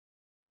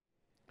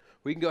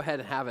We can go ahead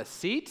and have a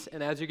seat,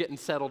 and as you're getting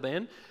settled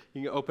in,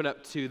 you can open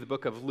up to the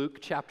book of Luke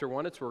chapter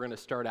 1. It's where we're going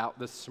to start out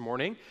this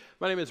morning.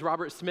 My name is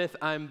Robert Smith.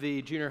 I'm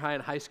the junior high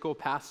and high school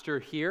pastor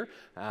here.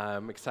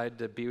 I'm excited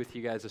to be with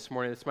you guys this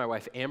morning. This is my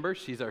wife, Amber.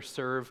 She's our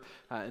serve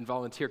and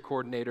volunteer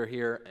coordinator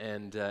here,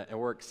 and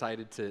we're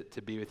excited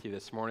to be with you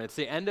this morning. It's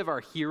the end of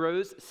our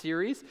Heroes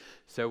series,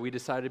 so we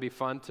decided it'd be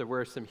fun to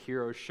wear some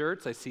Heroes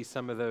shirts. I see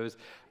some of those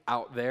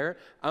out there.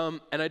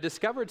 And I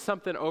discovered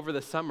something over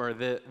the summer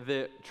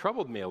that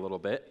troubled me a little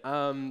bit.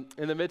 In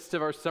the midst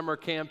of our summer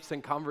camps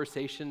and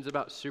conversations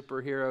about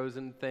superheroes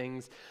and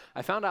things,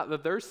 I found out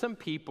that there's some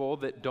people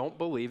that don't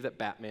believe that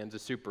Batman's a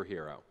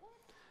superhero.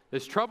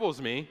 This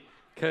troubles me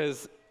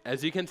because,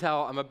 as you can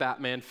tell, I'm a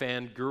Batman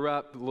fan. Grew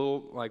up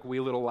wee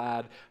little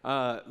lad.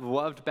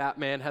 Loved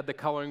Batman, had the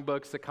coloring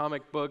books, the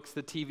comic books,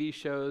 the TV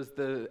shows,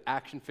 the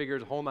action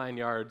figures, whole nine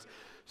yards.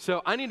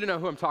 So I need to know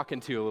who I'm talking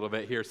to a little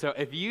bit here. So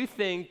if you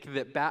think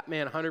that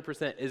Batman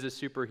 100% is a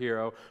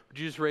superhero, would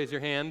you just raise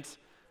your hands?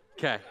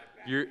 Okay,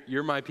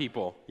 you're my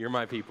people. You're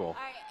my people. All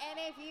right, and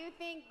if you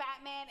think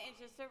Batman is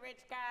just a rich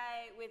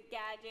guy with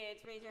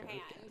gadgets, raise your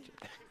hand.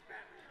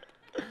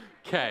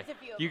 Okay,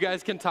 you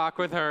guys can talk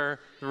with her.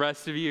 The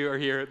rest of you are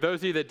here. Those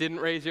of you that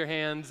didn't raise your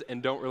hands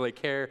and don't really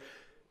care,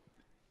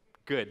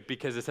 good,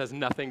 because this has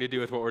nothing to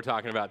do with what we're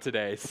talking about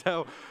today.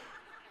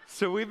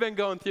 So we've been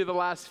going through the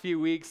last few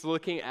weeks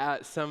looking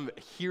at some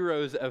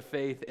heroes of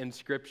faith in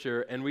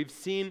Scripture, and we've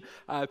seen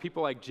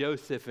people like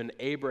Joseph and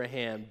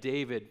Abraham,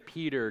 David,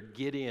 Peter,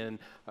 Gideon,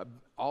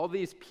 all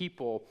these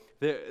people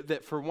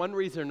that for one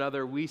reason or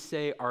another we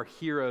say are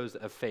heroes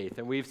of faith.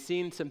 And we've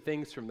seen some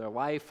things from their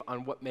life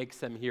on what makes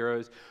them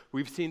heroes.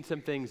 We've seen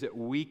some things that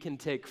we can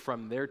take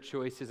from their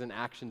choices and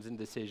actions and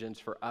decisions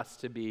for us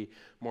to be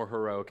more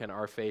heroic in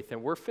our faith.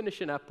 And we're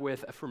finishing up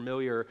with a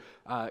familiar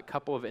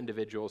couple of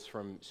individuals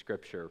from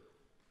Scripture.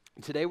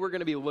 Today we're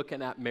going to be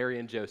looking at Mary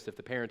and Joseph,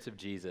 the parents of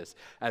Jesus,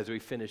 as we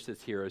finish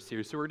this hero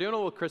series. So we're doing a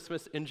little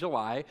Christmas in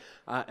July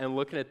and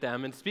looking at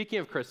them. And speaking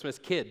of Christmas,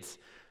 kids,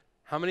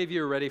 how many of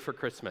you are ready for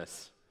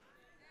Christmas?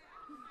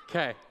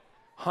 Okay,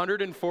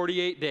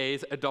 148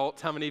 days.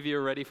 Adults, how many of you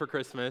are ready for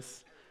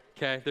Christmas?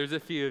 Okay, there's a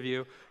few of you.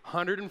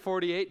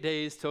 148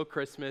 days till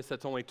Christmas.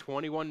 That's only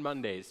 21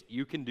 Mondays.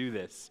 You can do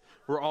this.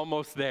 We're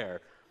almost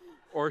there,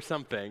 or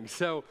something.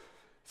 So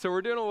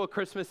we're doing a little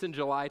Christmas in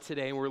July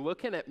today, and we're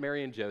looking at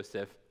Mary and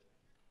Joseph.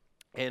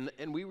 And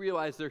we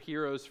realize they're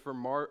heroes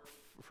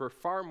for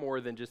far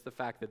more than just the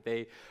fact that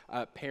they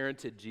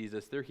parented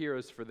Jesus. They're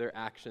heroes for their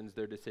actions,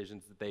 their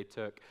decisions that they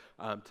took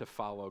to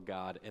follow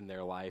God in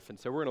their life. And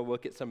so we're going to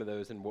look at some of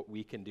those and what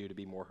we can do to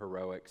be more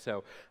heroic.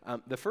 So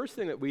the first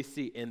thing that we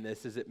see in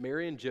this is that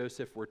Mary and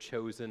Joseph were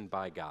chosen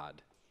by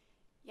God.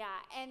 Yeah,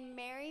 and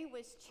Mary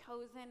was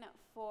chosen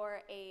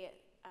for a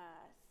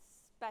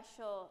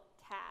special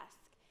task.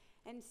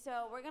 And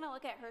so we're going to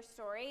look at her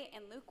story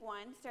in Luke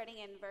 1, starting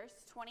in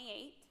verse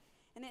 28.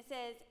 And it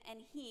says, "And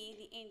he,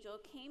 the angel,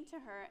 came to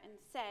her and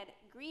said,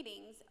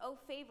 'Greetings, O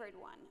favored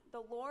one,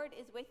 the Lord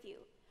is with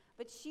you.'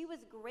 But she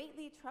was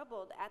greatly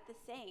troubled at the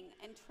saying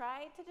and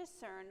tried to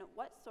discern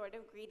what sort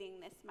of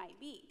greeting this might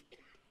be.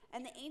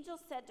 And the angel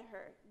said to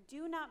her,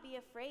 'Do not be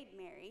afraid,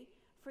 Mary,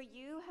 for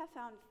you have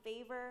found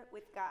favor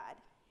with God.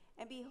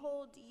 And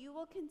behold, you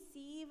will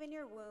conceive in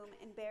your womb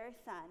and bear a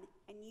son,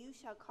 and you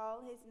shall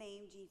call his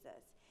name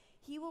Jesus.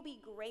 He will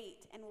be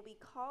great and will be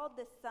called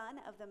the Son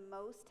of the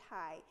Most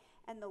High.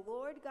 And the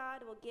Lord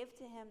God will give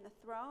to him the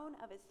throne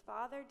of his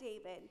father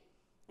David,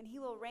 and he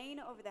will reign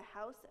over the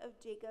house of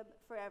Jacob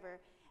forever,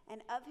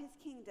 and of his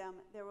kingdom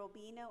there will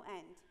be no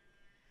end.'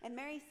 And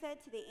Mary said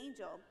to the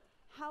angel,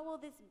 'How will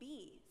this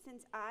be,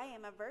 since I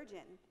am a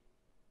virgin?'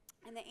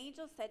 And the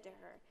angel said to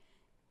her,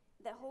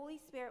 'The Holy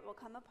Spirit will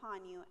come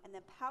upon you, and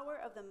the power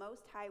of the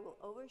Most High will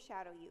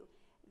overshadow you.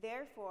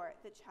 Therefore,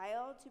 the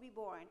child to be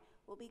born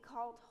will be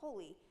called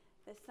Holy,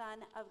 the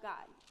Son of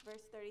God.'"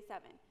 Verse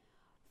 37.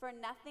 "For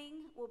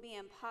nothing will be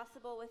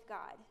impossible with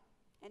God."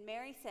 And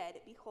Mary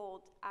said,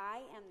 "Behold, I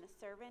am the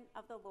servant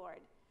of the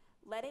Lord.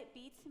 Let it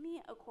be to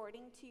me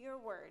according to your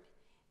word."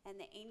 And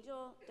the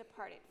angel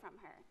departed from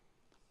her.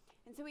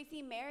 And so we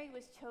see Mary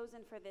was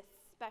chosen for this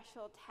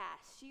special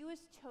task. She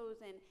was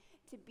chosen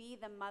to be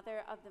the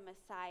mother of the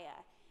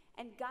Messiah.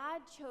 And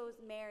God chose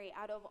Mary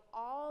out of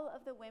all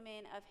of the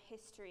women of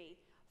history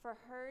for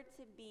her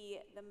to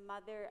be the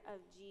mother of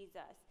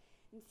Jesus.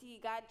 And see,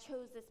 God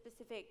chose the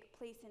specific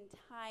place and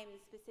time, the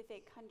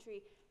specific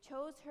country,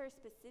 chose her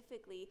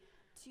specifically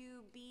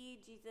to be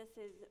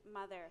Jesus'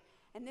 mother.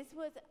 And this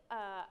was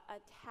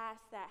a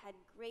task that had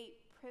great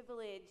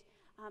privilege,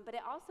 but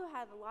it also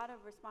had a lot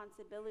of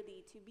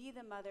responsibility to be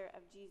the mother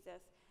of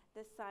Jesus,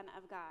 the Son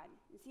of God.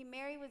 You see,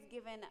 Mary was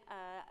given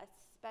a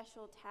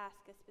special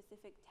task, a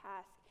specific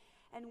task,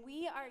 and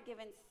we are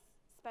given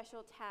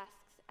special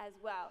tasks as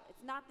well.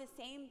 It's not the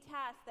same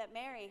task that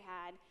Mary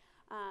had,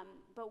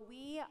 but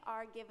we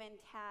are given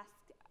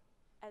tasks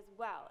as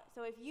well.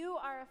 So if you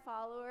are a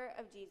follower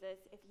of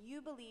Jesus, if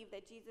you believe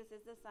that Jesus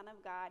is the Son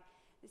of God,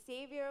 the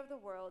Savior of the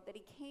world, that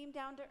he came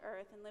down to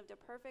earth and lived a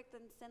perfect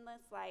and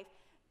sinless life,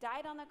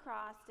 died on the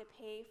cross to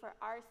pay for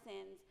our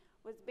sins,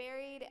 was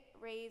buried,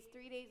 raised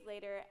 3 days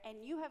later,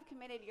 and you have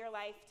committed your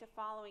life to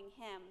following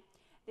him,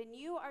 then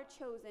you are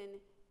chosen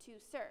to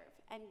serve,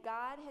 and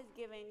God has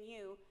given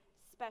you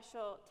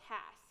special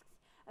tasks.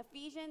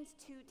 Ephesians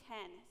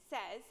 2:10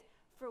 says,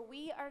 "For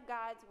we are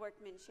God's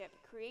workmanship,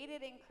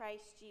 created in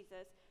Christ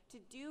Jesus, to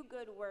do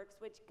good works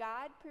which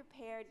God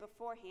prepared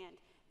beforehand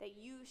that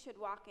you should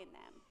walk in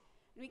them."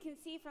 And we can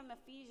see from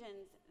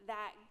Ephesians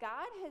that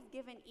God has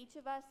given each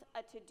of us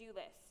a to-do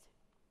list.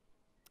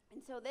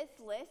 And so this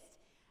list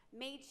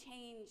may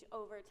change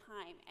over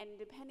time, and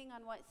depending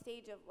on what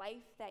stage of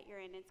life that you're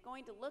in, it's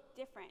going to look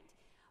different.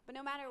 But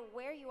no matter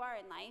where you are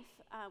in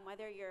life,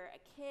 whether you're a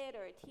kid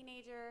or a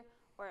teenager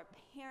or a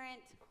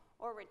parent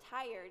or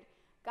retired,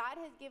 God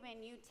has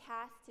given you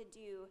tasks to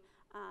do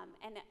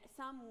and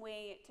some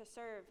way to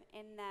serve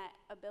in that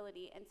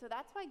ability. And so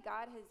that's why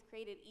God has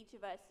created each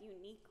of us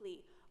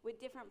uniquely with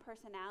different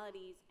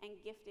personalities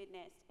and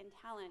giftedness and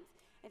talents.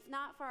 It's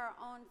not for our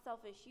own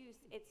selfish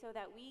use. It's so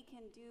that we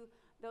can do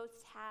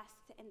those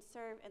tasks and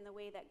serve in the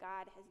way that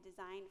God has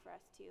designed for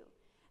us to.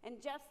 And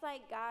just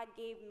like God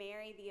gave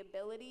Mary the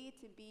ability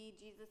to be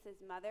Jesus'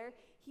 mother,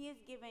 he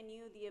has given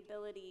you the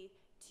ability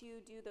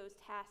to do those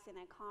tasks and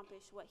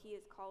accomplish what he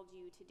has called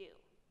you to do.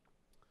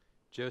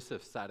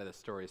 Joseph's side of the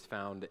story is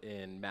found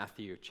in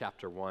Matthew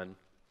chapter 1.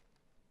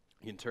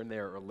 You can turn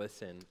there or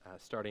listen,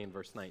 starting in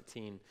verse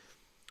 19.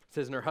 It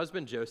says, "And her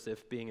husband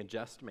Joseph, being a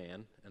just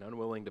man and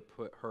unwilling to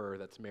put her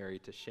that's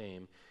married to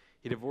shame,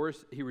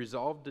 he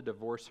resolved to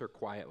divorce her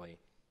quietly.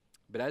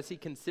 But as he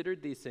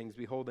considered these things,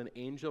 behold, an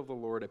angel of the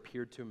Lord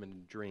appeared to him in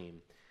a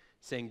dream,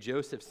 saying,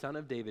 Joseph, son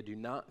of David, do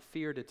not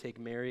fear to take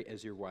Mary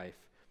as your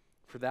wife,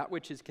 for that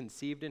which is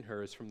conceived in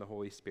her is from the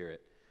Holy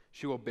Spirit.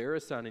 She will bear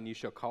a son, and you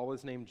shall call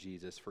his name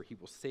Jesus, for he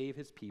will save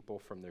his people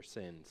from their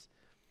sins."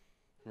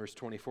 Verse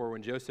 24,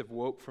 "When Joseph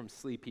woke from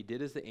sleep, he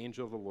did as the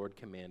angel of the Lord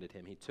commanded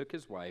him. He took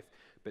his wife,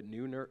 but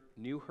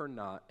knew her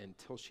not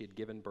until she had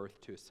given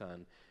birth to a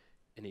son,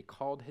 and he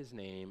called his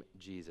name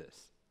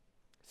Jesus."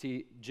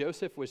 See,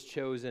 Joseph was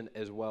chosen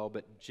as well,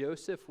 but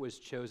Joseph was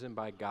chosen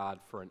by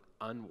God for an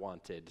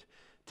unwanted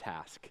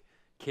task.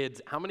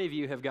 Kids, how many of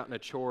you have gotten a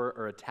chore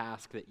or a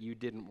task that you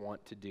didn't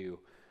want to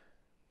do?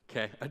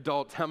 Okay,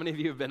 adults, how many of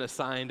you have been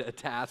assigned a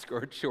task or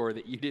a chore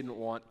that you didn't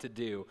want to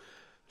do?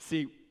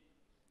 See,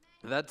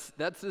 that's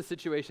the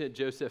situation that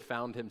Joseph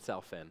found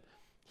himself in.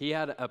 He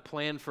had a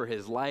plan for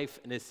his life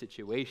and his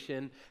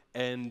situation,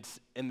 and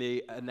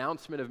the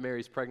announcement of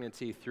Mary's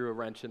pregnancy threw a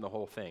wrench in the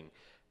whole thing.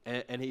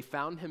 And he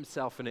found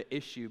himself in an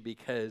issue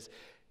because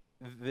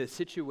the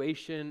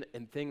situation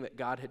and thing that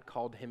God had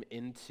called him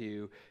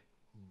into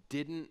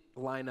didn't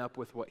line up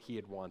with what he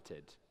had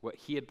wanted, what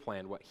he had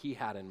planned, what he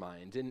had in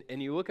mind.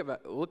 And you look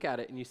at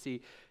it and you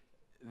see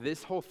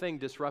this whole thing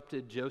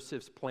disrupted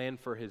Joseph's plan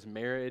for his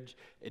marriage.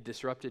 It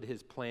disrupted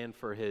his plan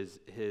for his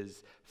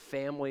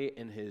family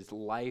and his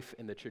life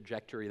and the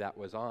trajectory that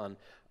was on.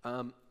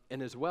 And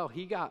as well,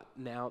 he got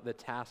now the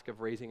task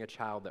of raising a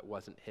child that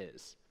wasn't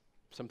his.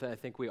 Something I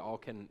think we all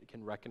can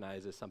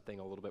recognize as something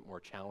a little bit more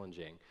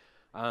challenging.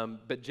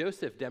 But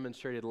Joseph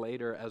demonstrated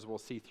later, as we'll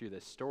see through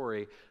this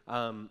story,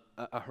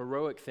 a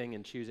heroic thing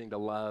in choosing to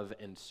love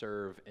and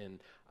serve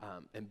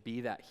and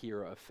be that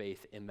hero of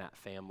faith in that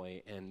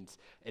family. And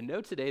know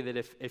today that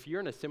if you're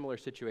in a similar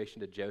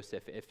situation to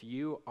Joseph, if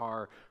you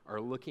are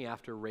looking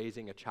after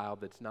raising a child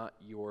that's not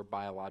your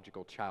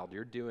biological child,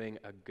 you're doing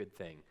a good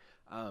thing.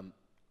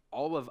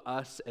 All of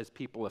us as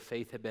people of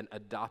faith have been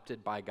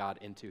adopted by God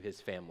into his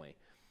family.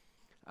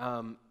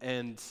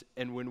 And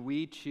when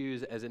we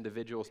choose as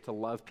individuals to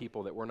love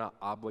people that we're not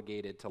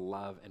obligated to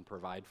love and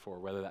provide for,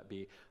 whether that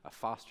be a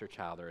foster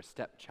child or a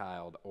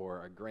stepchild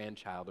or a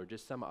grandchild or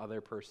just some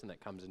other person that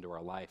comes into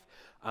our life,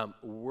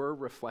 we're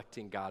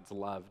reflecting God's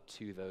love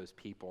to those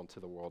people and to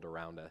the world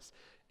around us.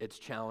 It's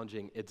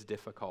challenging, it's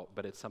difficult,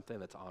 but it's something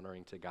that's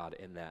honoring to God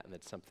in that, and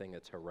it's something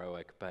that's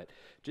heroic. But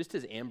just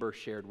as Amber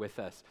shared with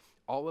us,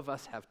 all of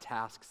us have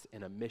tasks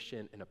and a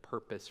mission and a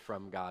purpose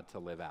from God to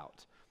live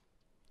out.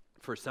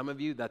 For some of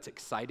you, that's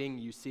exciting.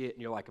 You see it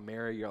and you're like,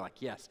 Mary, you're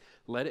like, yes,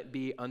 let it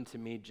be unto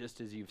me just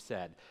as you've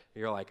said.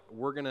 You're like,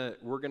 we're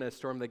gonna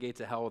storm the gates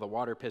of hell with a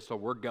water pistol.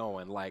 We're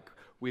going, like,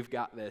 we've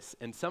got this.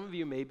 And some of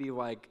you may be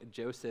like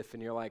Joseph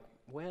and you're like,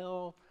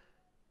 well,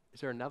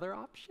 is there another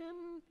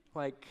option?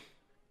 Like,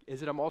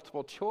 is it a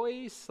multiple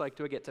choice? Like,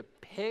 do I get to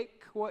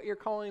pick what you're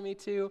calling me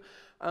to?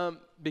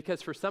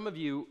 Because for some of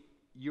you,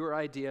 your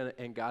idea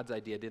and God's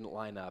idea didn't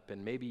line up.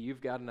 And maybe you've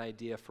got an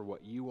idea for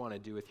what you want to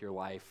do with your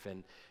life,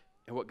 and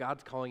what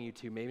God's calling you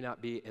to may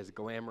not be as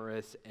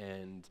glamorous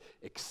and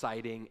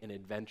exciting and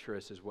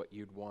adventurous as what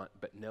you'd want,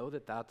 but know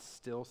that that's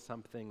still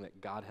something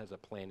that God has a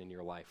plan in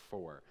your life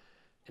for.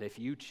 And if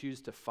you choose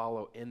to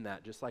follow in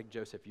that, just like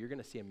Joseph, you're going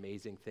to see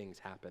amazing things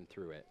happen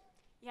through it.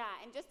 Yeah,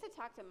 and just to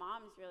talk to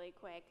moms really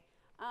quick,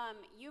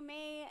 you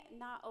may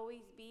not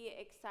always be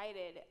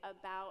excited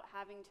about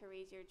having to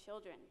raise your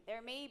children.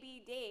 There may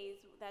be days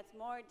that's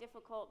more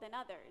difficult than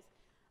others.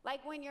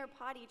 Like when you're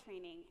potty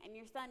training and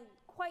your son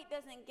quite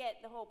doesn't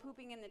get the whole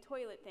pooping in the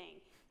toilet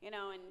thing, and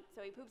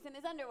so he poops in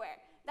his underwear.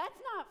 That's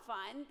not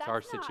fun. It's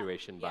our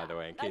situation, by the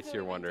way, in case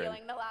you're wondering. That's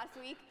what we've been dealing the last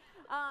week.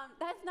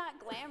 That's not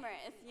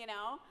glamorous.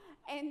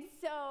 And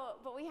so,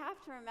 but we have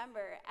to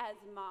remember, as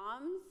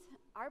moms,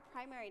 our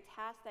primary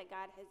task that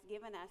God has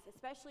given us,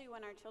 especially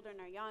when our children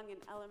are young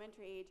and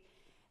elementary age,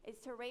 is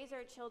to raise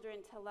our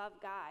children to love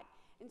God.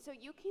 And so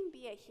you can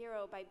be a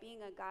hero by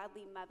being a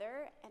godly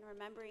mother and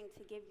remembering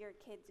to give your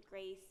kids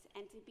grace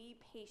and to be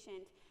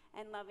patient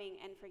and loving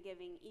and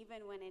forgiving,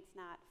 even when it's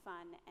not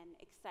fun and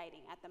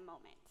exciting at the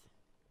moment.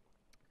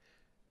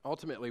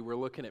 Ultimately, we're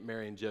looking at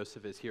Mary and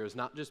Joseph as heroes,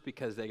 not just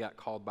because they got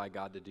called by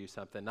God to do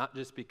something, not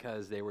just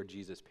because they were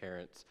Jesus'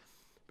 parents,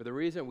 but the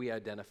reason we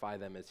identify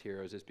them as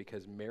heroes is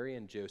because Mary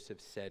and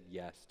Joseph said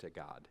yes to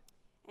God.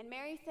 And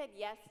Mary said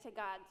yes to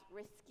God's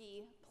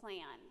risky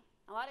plan.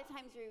 A lot of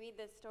times we read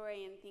this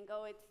story and think,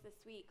 oh, it's the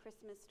sweet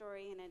Christmas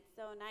story and it's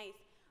so nice.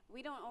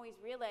 We don't always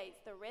realize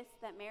the risk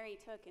that Mary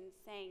took in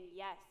saying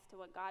yes to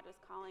what God was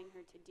calling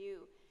her to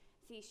do.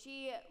 See,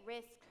 she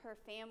risked her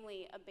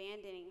family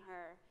abandoning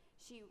her.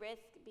 She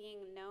risked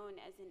being known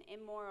as an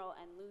immoral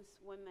and loose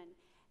woman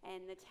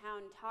and the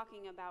town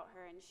talking about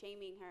her and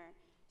shaming her.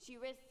 She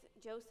risked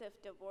Joseph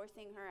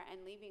divorcing her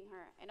and leaving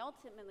her. And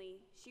ultimately,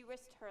 she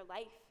risked her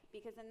life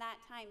because in that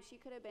time, she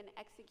could have been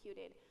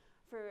executed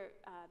for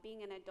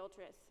being an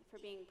adulteress, for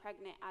being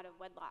pregnant out of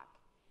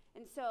wedlock.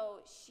 And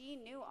so she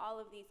knew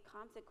all of these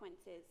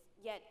consequences,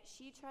 yet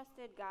she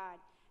trusted God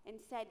and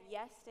said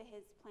yes to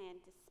his plan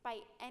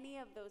despite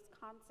any of those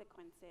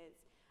consequences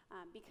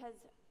because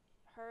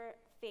her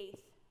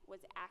faith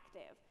was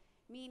active,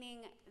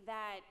 meaning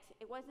that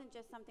it wasn't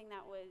just something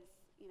that was,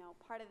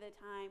 part of the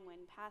time when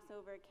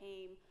Passover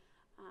came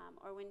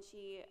or when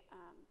she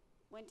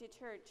went to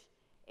church.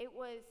 It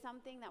was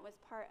something that was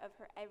part of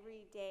her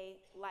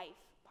everyday life,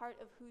 part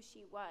of who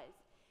she was.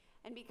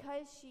 And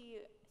because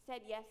she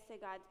said yes to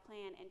God's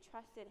plan and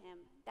trusted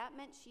him, that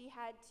meant she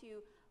had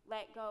to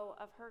let go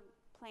of her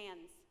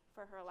plans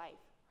for her life,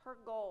 her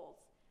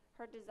goals,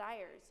 her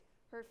desires,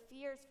 her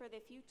fears for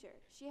the future.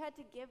 She had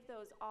to give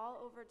those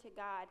all over to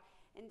God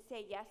and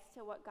say yes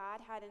to what God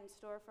had in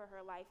store for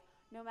her life,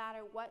 no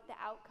matter what the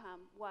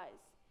outcome was.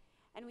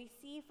 And we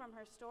see from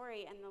her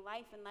story and the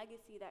life and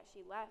legacy that she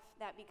left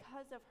that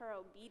because of her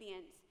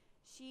obedience,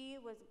 she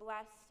was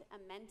blessed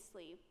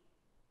immensely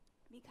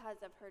because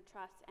of her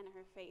trust and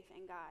her faith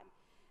in God.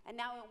 And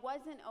now it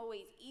wasn't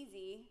always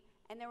easy,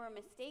 and there were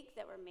mistakes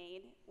that were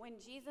made. When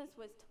Jesus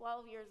was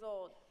 12 years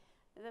old,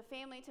 the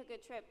family took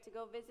a trip to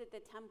go visit the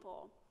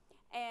temple,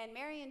 and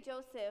Mary and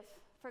Joseph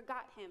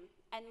forgot him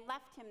and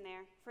left him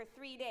there for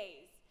 3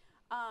 days.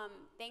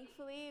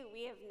 Thankfully,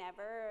 we have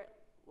never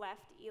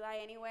left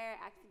Eli anywhere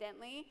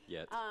accidentally.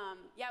 Yet.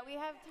 Yeah, we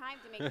have time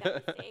to make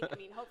that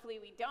mistake. Hopefully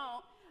we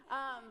don't.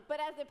 But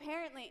as a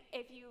parent,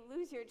 if you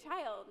lose your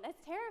child, that's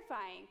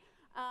terrifying.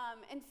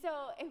 And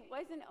so it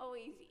wasn't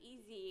always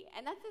easy.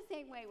 And that's the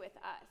same way with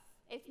us.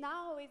 It's not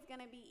always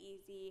going to be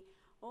easy.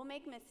 We'll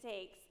make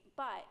mistakes.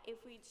 But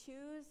if we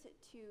choose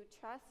to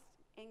trust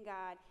in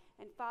God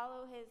and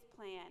follow his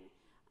plan,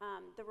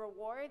 the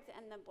rewards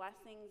and the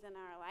blessings in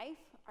our life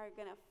are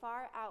going to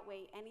far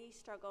outweigh any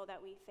struggle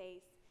that we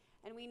face.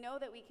 And we know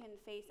that we can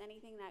face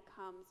anything that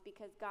comes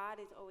because God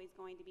is always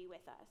going to be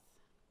with us.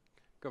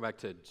 Go back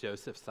to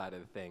Joseph's side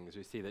of things.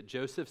 We see that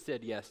Joseph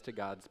said yes to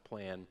God's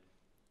plan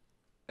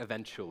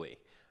eventually.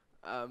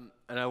 And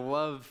I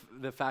love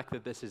the fact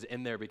that this is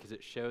in there because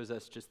it shows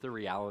us just the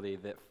reality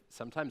that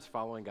sometimes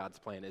following God's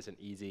plan isn't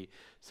easy.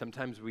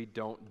 Sometimes we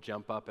don't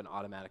jump up and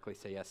automatically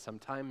say yes.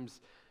 Sometimes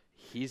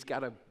he's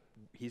got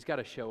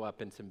to show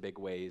up in some big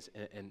ways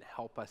and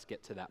help us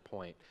get to that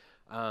point.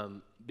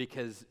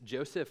 Because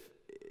Joseph,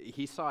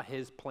 he saw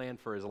his plan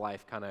for his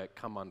life kind of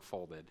come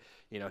unfolded.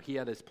 He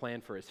had his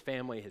plan for his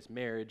family, his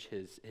marriage,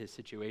 his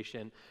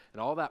situation,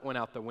 and all that went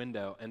out the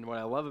window. And what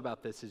I love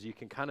about this is you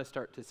can kind of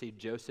start to see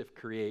Joseph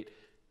create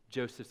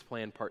Joseph's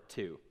plan part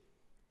 2.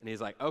 And he's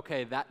like,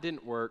 okay, that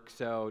didn't work,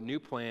 so new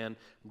plan,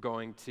 I'm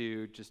going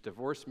to just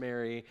divorce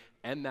Mary,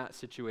 end that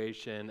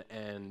situation,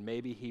 and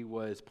maybe he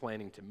was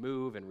planning to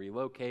move and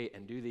relocate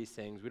and do these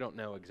things. We don't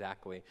know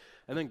exactly.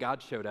 And then God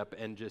showed up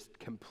and just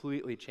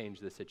completely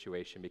changed the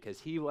situation because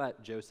he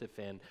let Joseph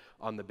in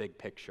on the big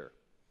picture.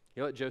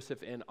 He let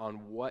Joseph in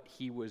on what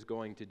he was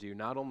going to do,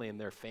 not only in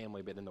their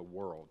family, but in the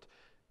world,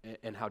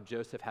 and how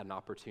Joseph had an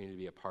opportunity to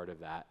be a part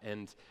of that.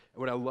 And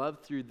what I love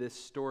through this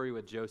story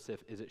with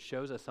Joseph is it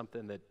shows us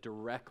something that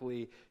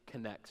directly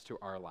connects to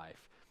our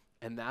life.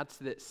 And that's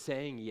that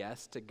saying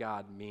yes to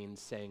God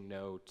means saying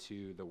no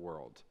to the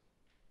world,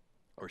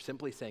 or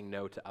simply saying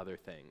no to other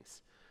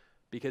things.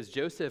 Because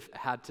Joseph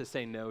had to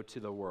say no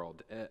to the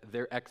world,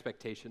 their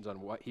expectations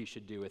on what he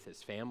should do with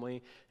his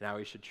family and how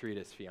he should treat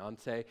his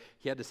fiance.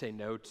 He had to say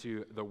no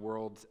to the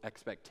world's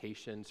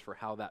expectations for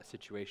how that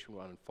situation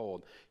would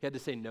unfold. He had to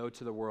say no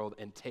to the world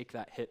and take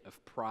that hit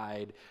of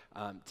pride,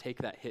 take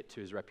that hit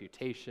to his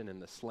reputation and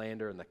the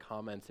slander and the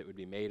comments that would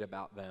be made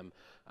about them.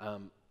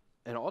 And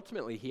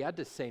ultimately, he had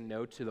to say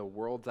no to the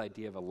world's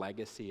idea of a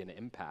legacy and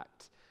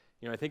impact.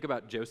 You know, I think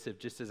about Joseph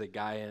just as a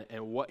guy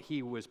and what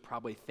he was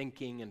probably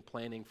thinking and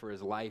planning for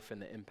his life and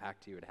the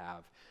impact he would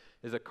have.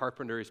 As a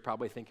carpenter, he's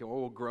probably thinking,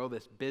 well, we'll grow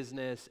this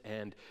business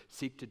and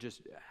seek to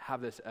just have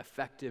this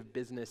effective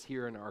business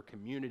here in our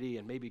community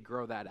and maybe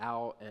grow that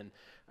out. And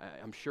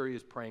I'm sure he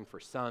was praying for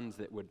sons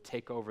that would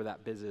take over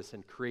that business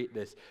and create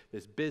this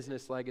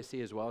business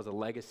legacy as well as a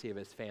legacy of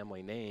his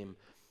family name.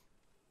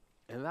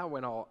 And that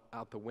went all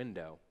out the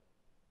window.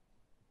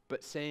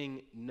 But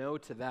saying no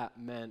to that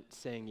meant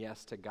saying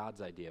yes to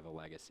God's idea of a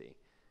legacy.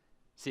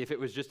 See, if it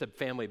was just a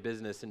family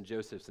business in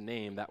Joseph's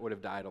name, that would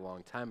have died a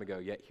long time ago.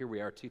 Yet here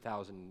we are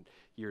 2,000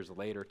 years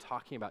later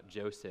talking about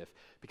Joseph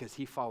because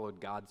he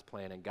followed God's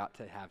plan and got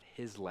to have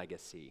his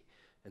legacy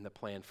and the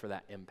plan for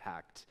that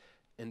impact.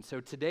 And so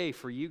today,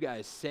 for you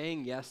guys,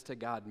 saying yes to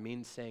God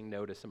means saying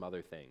no to some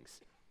other things.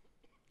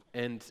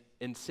 And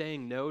in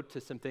saying no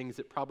to some things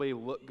that probably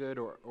look good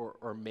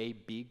or may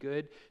be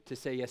good, to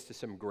say yes to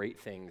some great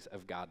things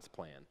of God's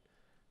plan.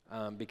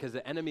 Because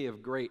the enemy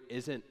of great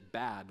isn't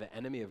bad. The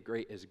enemy of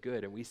great is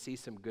good. And we see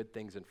some good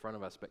things in front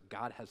of us, but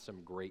God has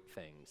some great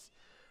things.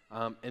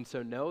 And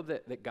so know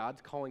that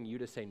God's calling you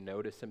to say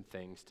no to some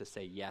things, to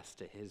say yes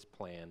to his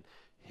plan,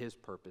 his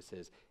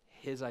purposes,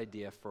 his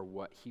idea for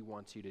what he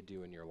wants you to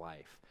do in your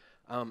life.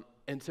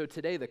 And so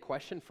today the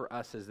question for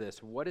us is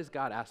this: what is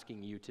God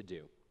asking you to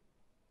do?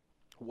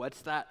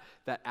 What's that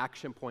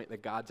action point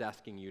that God's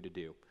asking you to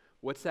do?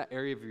 What's that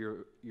area of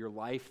your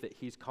life that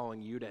he's calling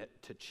you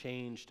to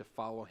change, to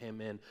follow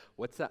him in?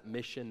 What's that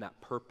mission, that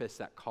purpose,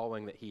 that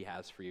calling that he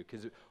has for you?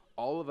 Because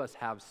all of us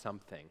have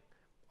something.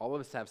 All of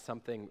us have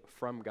something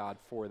from God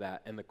for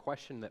that. And the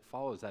question that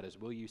follows that is,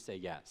 will you say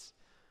yes?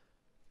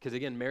 Because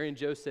again, Mary and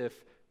Joseph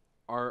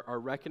are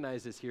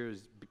recognized as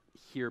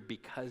here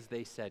because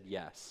they said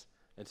yes.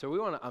 And so we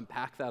want to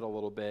unpack that a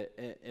little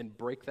bit and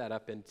break that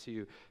up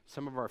into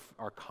some of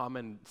our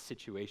common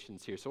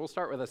situations here. So we'll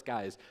start with us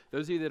guys.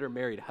 Those of you that are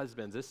married,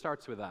 husbands, this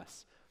starts with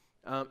us.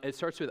 It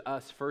starts with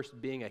us first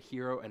being a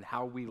hero and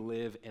how we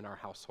live in our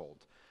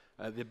household.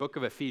 The book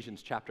of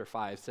Ephesians chapter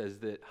 5 says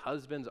that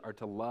husbands are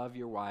to love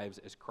your wives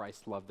as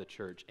Christ loved the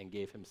church and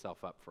gave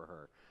himself up for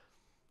her.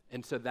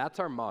 And so that's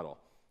our model.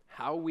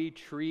 How we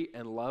treat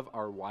and love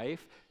our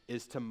wife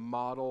is to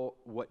model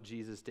what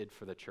Jesus did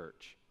for the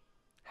church.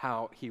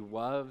 How he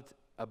loved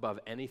above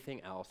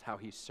anything else, how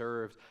he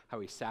served, how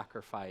he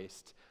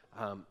sacrificed.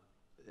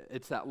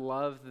 It's that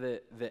love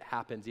that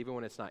happens even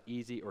when it's not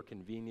easy or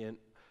convenient.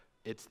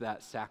 It's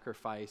that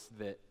sacrifice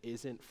that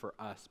isn't for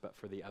us but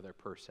for the other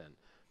person.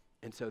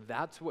 And so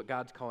that's what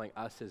God's calling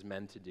us as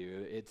men to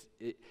do.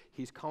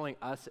 He's calling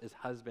us as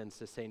husbands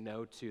to say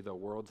no to the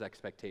world's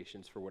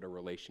expectations for what a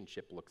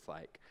relationship looks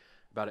like.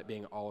 About it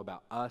being all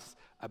about us,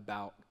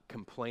 about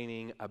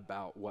complaining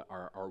about what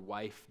our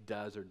wife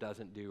does or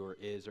doesn't do or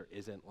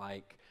isn't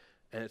like.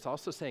 And it's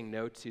also saying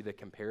no to the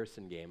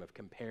comparison game of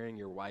comparing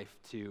your wife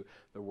to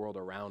the world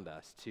around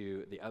us,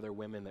 to the other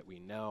women that we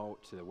know,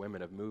 to the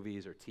women of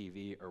movies or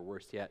TV, or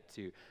worse yet,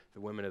 to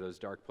the women of those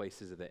dark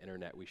places of the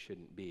internet we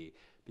shouldn't be.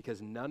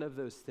 Because none of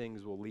those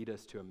things will lead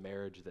us to a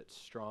marriage that's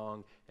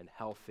strong and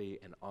healthy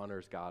and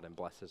honors God and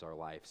blesses our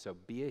life. So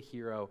be a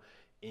hero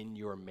in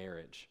your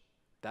marriage.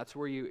 That's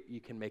where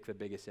you can make the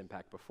biggest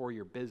impact. Before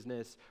your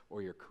business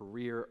or your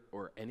career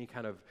or any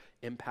kind of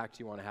impact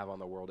you want to have on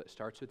the world, it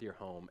starts with your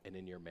home and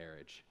in your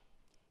marriage.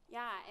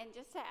 Yeah, and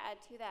just to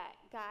add to that,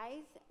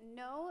 guys,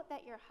 know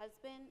that your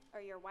husband or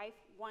your wife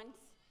wants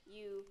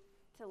you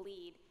to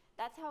lead.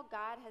 That's how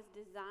God has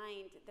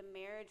designed the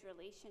marriage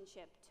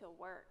relationship to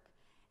work.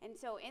 And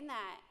so in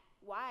that,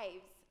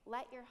 wives,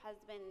 let your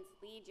husbands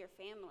lead your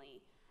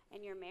family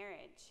and your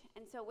marriage.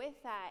 And so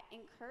with that,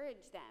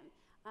 encourage them.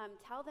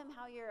 Tell them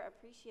how you're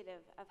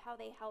appreciative of how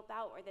they help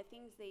out or the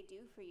things they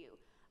do for you.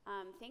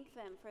 Thank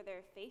them for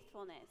their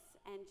faithfulness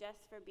and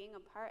just for being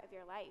a part of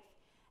your life.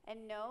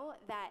 And know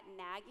that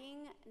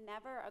nagging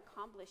never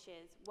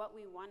accomplishes what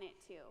we want it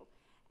to.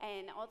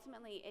 And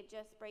ultimately, it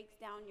just breaks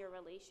down your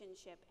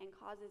relationship and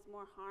causes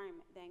more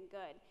harm than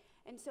good.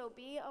 And so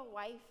be a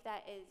wife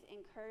that is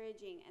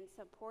encouraging and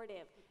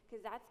supportive,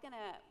 because that's going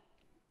to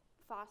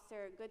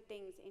foster good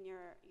things in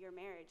your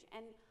marriage.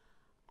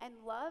 And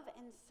love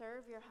and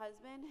serve your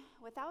husband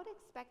without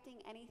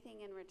expecting anything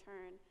in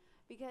return.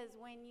 Because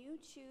when you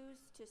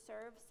choose to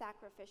serve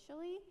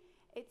sacrificially,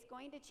 it's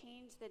going to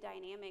change the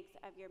dynamics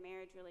of your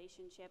marriage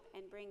relationship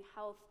and bring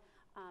health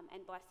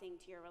and blessing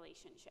to your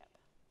relationship.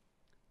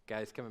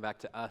 Guys, coming back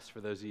to us,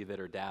 for those of you that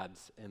are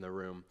dads in the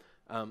room,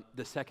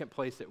 the second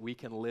place that we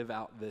can live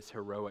out this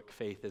heroic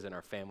faith is in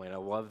our family. And I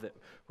love that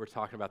we're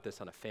talking about this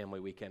on a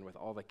family weekend with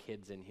all the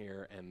kids in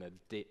here and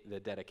the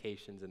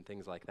dedications and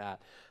things like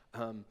that.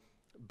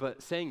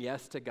 But saying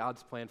yes to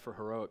God's plan for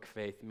heroic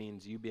faith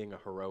means you being a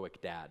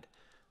heroic dad.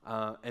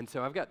 And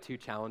so I've got two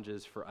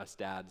challenges for us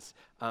dads.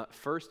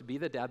 First, be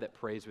the dad that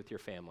prays with your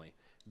family.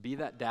 Be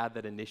that dad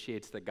that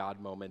initiates the God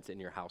moments in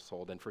your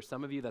household. And for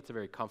some of you, that's a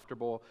very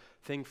comfortable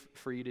thing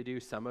for you to do.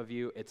 Some of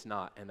you, it's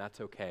not, and that's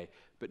okay.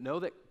 But know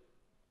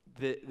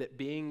that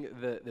being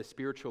the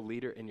spiritual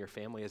leader in your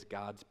family is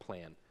God's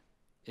plan.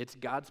 It's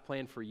God's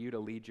plan for you to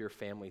lead your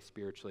family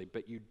spiritually,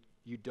 but you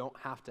You don't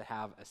have to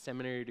have a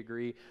seminary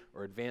degree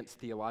or advanced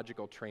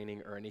theological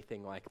training or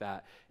anything like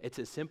that. It's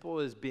as simple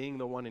as being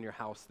the one in your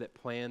house that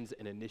plans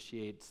and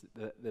initiates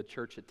the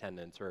church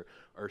attendance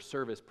or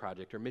service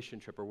project or mission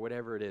trip or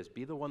whatever it is.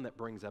 Be the one that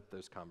brings up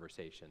those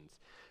conversations.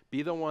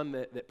 Be the one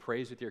that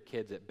prays with your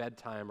kids at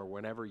bedtime or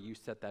whenever you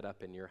set that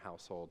up in your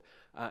household.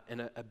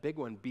 And a big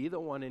one, be the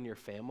one in your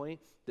family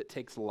that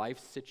takes life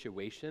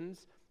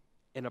situations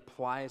and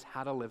applies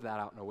how to live that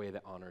out in a way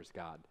that honors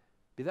God.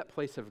 Be that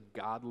place of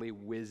godly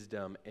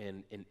wisdom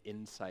and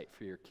insight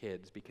for your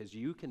kids, because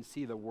you can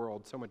see the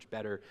world so much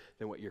better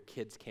than what your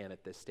kids can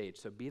at this stage.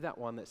 So be that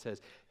one that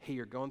says, hey,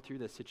 you're going through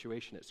this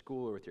situation at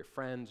school or with your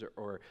friends,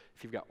 or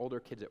if you've got older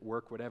kids at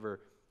work,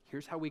 whatever,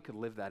 here's how we could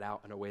live that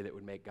out in a way that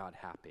would make God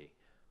happy.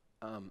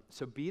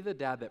 So be the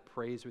dad that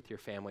prays with your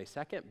family.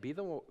 Second, be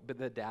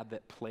the dad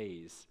that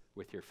plays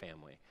with your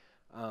family.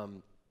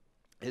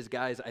 As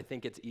guys, I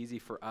think it's easy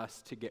for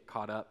us to get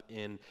caught up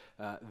in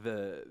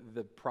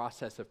the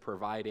process of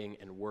providing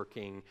and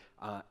working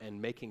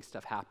and making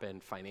stuff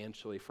happen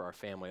financially for our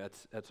family.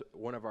 That's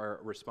one of our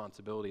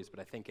responsibilities, but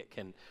I think it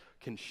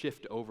can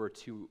shift over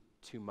too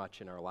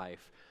much in our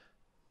life.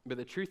 But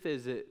the truth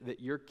is that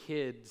your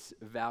kids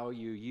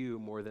value you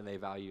more than they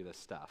value the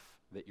stuff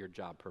that your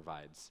job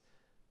provides.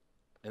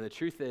 And the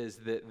truth is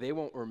that they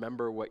won't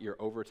remember what your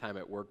overtime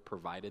at work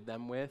provided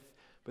them with,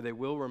 but they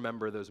will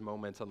remember those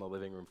moments on the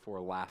living room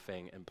floor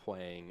laughing and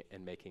playing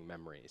and making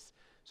memories.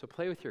 So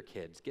play with your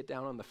kids. Get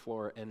down on the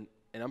floor, and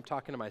I'm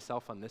talking to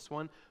myself on this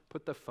one,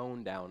 put the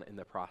phone down in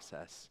the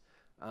process.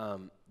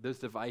 Those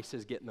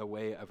devices get in the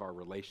way of our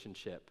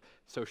relationship.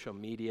 Social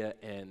media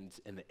and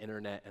the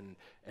internet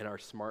and our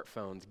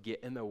smartphones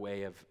get in the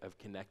way of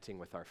connecting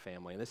with our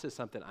family. And this is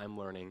something I'm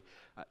learning,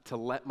 to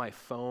let my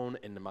phone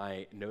and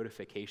my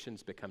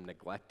notifications become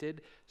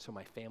neglected so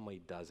my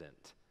family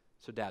doesn't.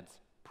 So dads,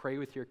 pray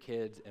with your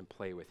kids and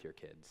play with your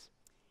kids.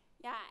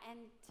 Yeah, and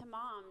to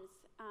moms,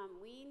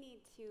 we need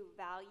to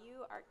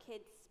value our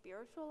kids'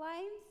 spiritual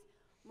lives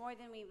more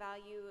than we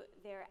value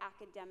their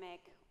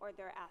academic or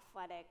their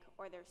athletic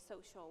or their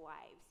social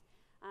lives.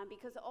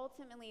 Because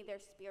ultimately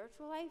their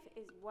spiritual life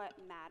is what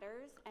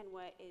matters and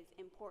what is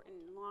important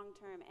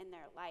long-term in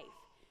their life.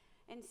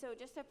 And so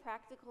just a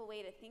practical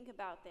way to think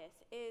about this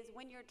is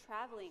when you're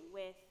traveling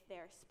with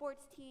their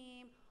sports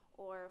team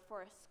or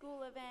for a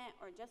school event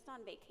or just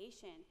on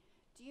vacation,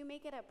 do you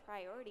make it a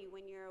priority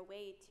when you're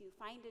away to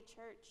find a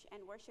church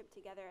and worship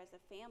together as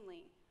a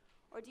family?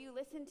 Or do you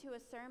listen to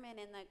a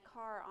sermon in the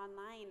car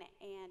online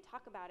and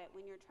talk about it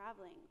when you're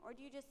traveling? Or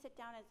do you just sit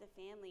down as a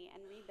family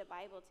and read the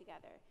Bible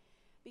together?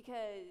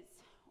 Because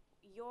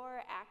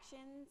your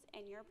actions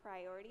and your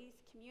priorities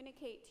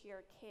communicate to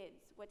your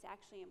kids what's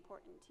actually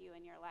important to you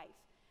in your life.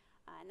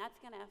 And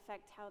that's going to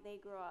affect how they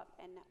grow up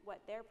and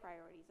what their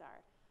priorities are.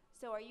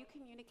 So are you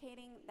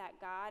communicating that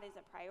God is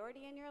a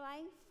priority in your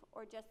life,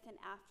 or just an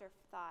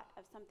afterthought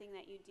of something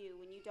that you do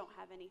when you don't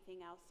have anything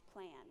else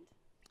planned?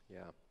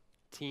 Yeah.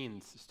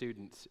 Teens,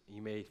 students,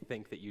 you may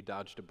think that you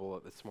dodged a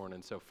bullet this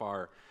morning so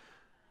far,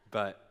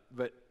 but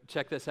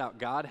check this out.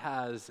 God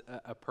has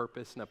a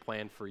purpose and a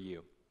plan for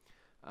you.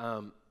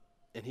 And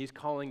he's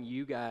calling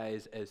you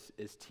guys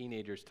as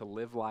teenagers to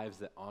live lives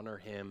that honor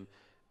him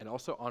and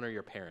also honor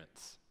your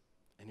parents.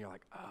 And you're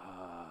like,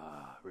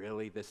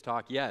 really? This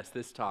talk? Yes,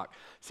 this talk.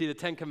 See, the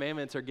 10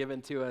 Commandments are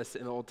given to us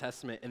in the Old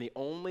Testament, and the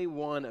only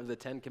one of the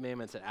 10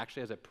 Commandments that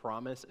actually has a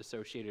promise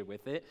associated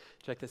with it,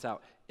 check this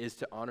out, is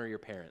to honor your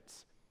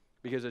parents.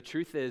 Because the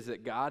truth is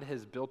that God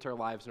has built our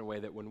lives in a way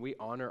that when we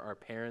honor our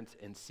parents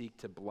and seek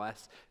to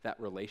bless that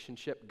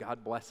relationship,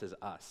 God blesses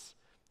us.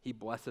 He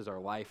blesses our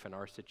life and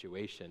our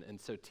situation.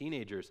 And so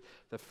teenagers,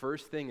 the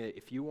first thing,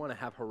 if you want to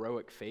have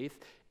heroic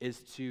faith, is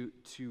to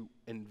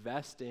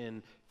invest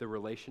in the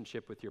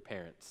relationship with your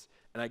parents.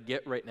 And I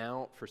get right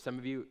now, for some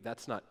of you,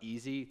 that's not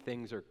easy.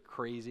 Things are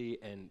crazy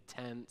and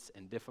tense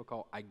and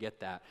difficult. I get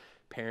that.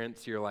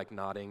 Parents, you're like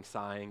nodding,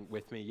 sighing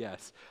with me,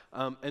 yes.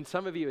 And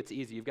some of you, it's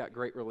easy. You've got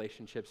great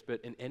relationships.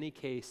 But in any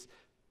case,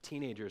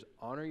 teenagers,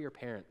 honor your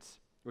parents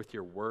with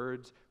your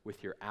words,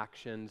 with your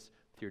actions,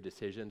 with your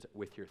decisions,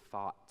 with your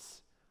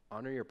thoughts.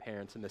 Honor your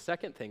parents. And the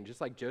second thing,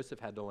 just like Joseph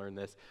had to learn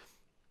this,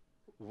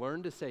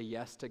 learn to say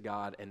yes to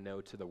God and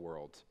no to the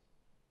world.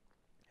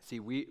 See,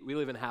 we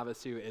live in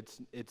Havasu.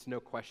 It's no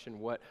question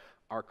what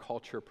our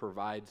culture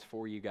provides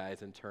for you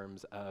guys in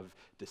terms of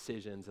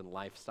decisions and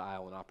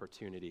lifestyle and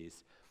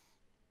opportunities.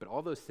 But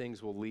all those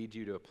things will lead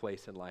you to a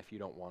place in life you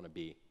don't want to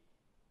be.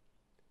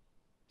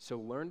 So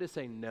learn to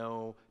say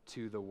no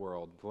to the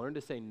world. Learn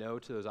to say no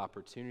to those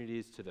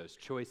opportunities, to those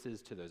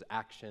choices, to those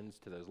actions,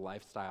 to those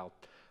lifestyle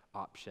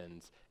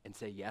options, and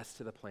say yes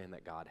to the plan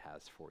that God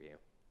has for you.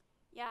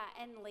 Yeah,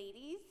 and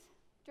ladies,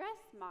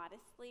 dress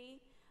modestly.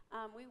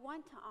 We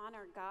want to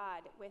honor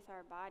God with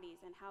our bodies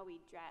and how we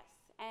dress.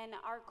 And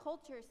our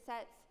culture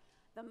sets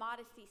the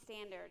modesty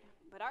standard,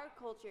 but our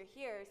culture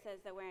here says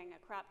that wearing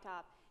a crop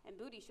top and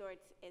booty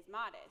shorts is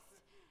modest.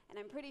 And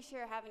I'm pretty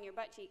sure having your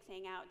butt cheeks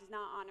hang out does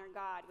not honor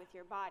God with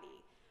your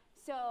body.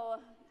 So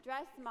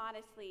dress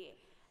modestly.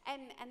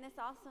 And this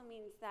also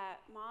means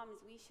that moms,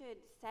 we should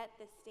set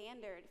the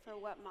standard for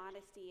what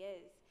modesty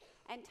is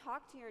and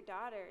talk to your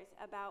daughters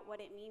about what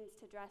it means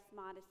to dress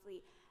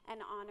modestly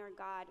and honor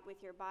God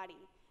with your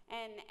body.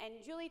 And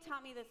Julie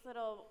taught me this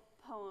little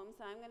poem,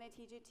 so I'm going to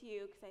teach it to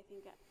you because I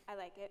think I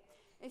like it.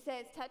 It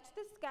says, touch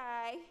the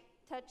sky,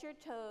 touch your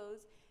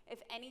toes. If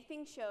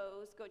anything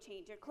shows, go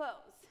change your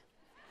clothes.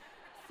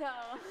 So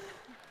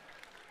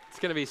It's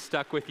going to be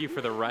stuck with you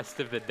for the rest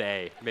of the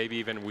day, maybe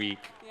even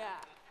week.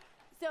 yeah.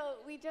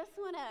 So we just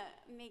want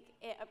to make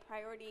it a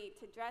priority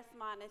to dress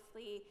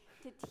modestly,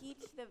 to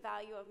teach the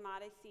value of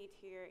modesty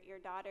to your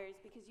daughters,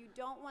 because you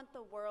don't want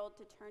the world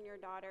to turn your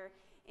daughter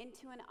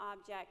into an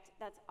object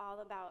that's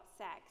all about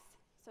sex.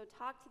 So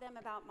talk to them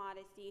about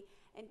modesty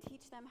and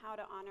teach them how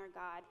to honor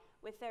God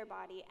with their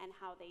body and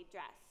how they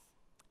dress.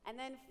 And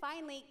then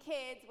finally,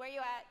 kids, where you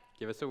at?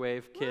 Give us a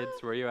wave, kids.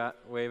 Where you at?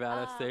 Wave at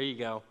us. There you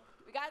go.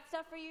 We got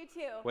stuff for you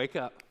too. Wake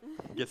up.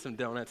 Get some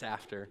donuts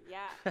after.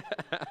 Yeah.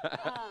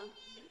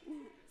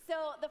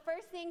 So the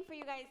first thing for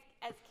you guys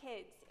as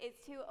kids is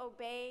to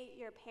obey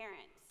your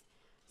parents.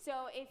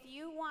 So if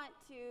you want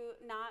to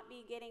not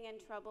be getting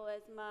in trouble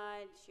as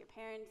much, your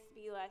parents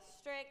be less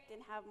strict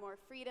and have more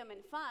freedom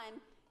and fun,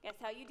 guess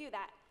how you do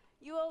that?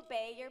 You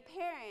obey your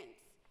parents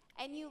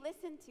and you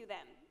listen to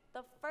them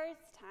the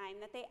first time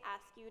that they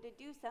ask you to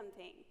do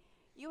something.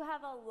 You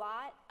have a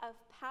lot of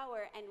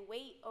power and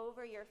weight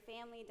over your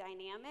family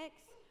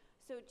dynamics,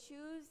 so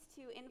choose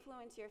to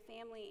influence your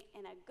family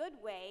in a good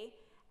way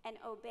and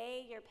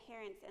obey your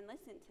parents and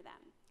listen to them.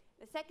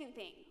 The second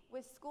thing,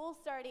 with school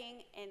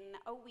starting in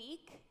a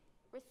week,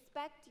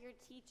 respect your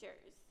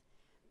teachers.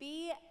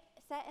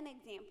 Set an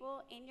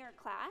example in your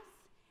class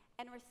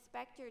and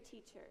respect your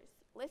teachers.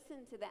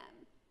 Listen to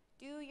them.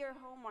 Do your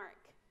homework.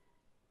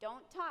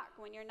 Don't talk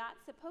when you're not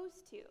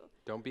supposed to.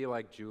 Don't be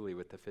like Julie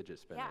with the fidget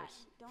spinners.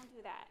 Yeah, don't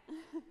do that.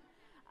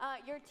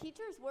 Your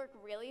teachers work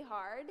really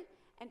hard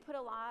and put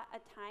a lot of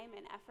time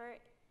and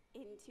effort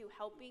into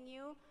helping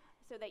you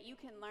so that you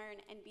can learn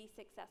and be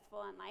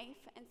successful in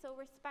life, and so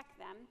respect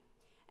them.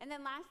 And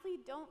then lastly,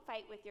 don't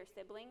fight with your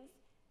siblings.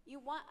 You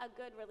want a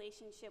good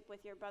relationship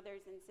with your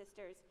brothers and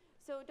sisters,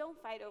 so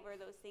don't fight over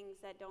those things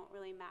that don't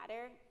really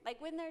matter. Like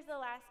when there's the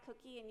last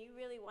cookie and you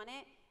really want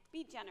it,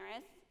 be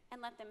generous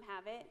and let them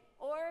have it,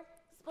 or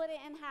split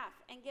it in half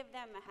and give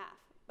them a half.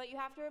 But you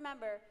have to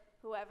remember,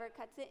 whoever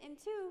cuts it in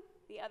two,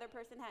 the other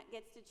person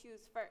gets to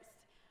choose first.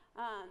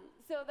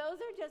 So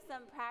those are just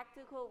some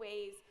practical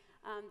ways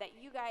that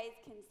you guys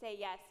can say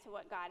yes to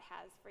what God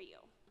has for you.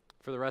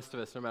 For the rest of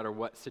us, no matter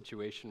what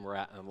situation we're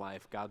at in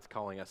life, God's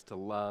calling us to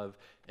love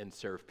and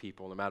serve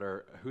people, no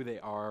matter who they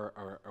are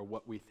or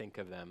what we think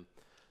of them.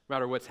 No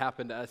matter what's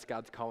happened to us,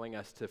 God's calling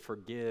us to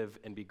forgive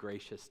and be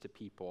gracious to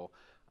people.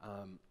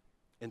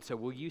 And so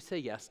will you say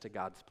yes to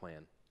God's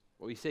plan?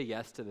 Will you say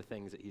yes to the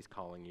things that he's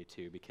calling you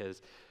to?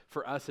 Because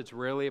for us, it's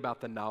really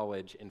about the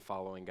knowledge in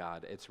following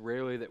God. It's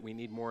rarely that we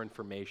need more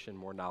information,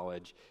 more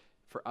knowledge.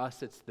 For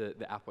us, it's the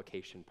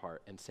application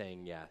part and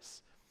saying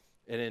yes.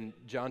 And in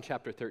John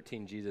chapter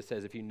 13, Jesus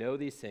says, if you know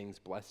these things,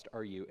 blessed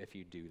are you if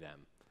you do them.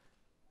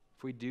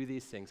 If we do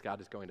these things,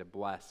 God is going to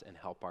bless and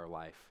help our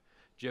life.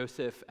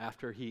 Joseph,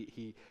 after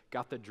he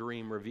got the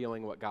dream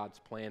revealing what God's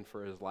plan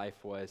for his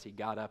life was, he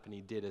got up and he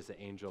did as the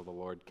angel of the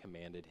Lord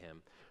commanded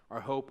him. Our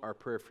hope, our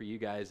prayer for you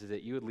guys is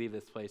that you would leave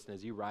this place, and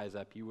as you rise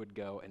up, you would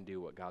go and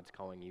do what God's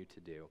calling you to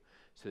do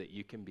so that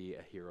you can be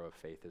a hero of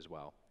faith as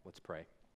well. Let's pray.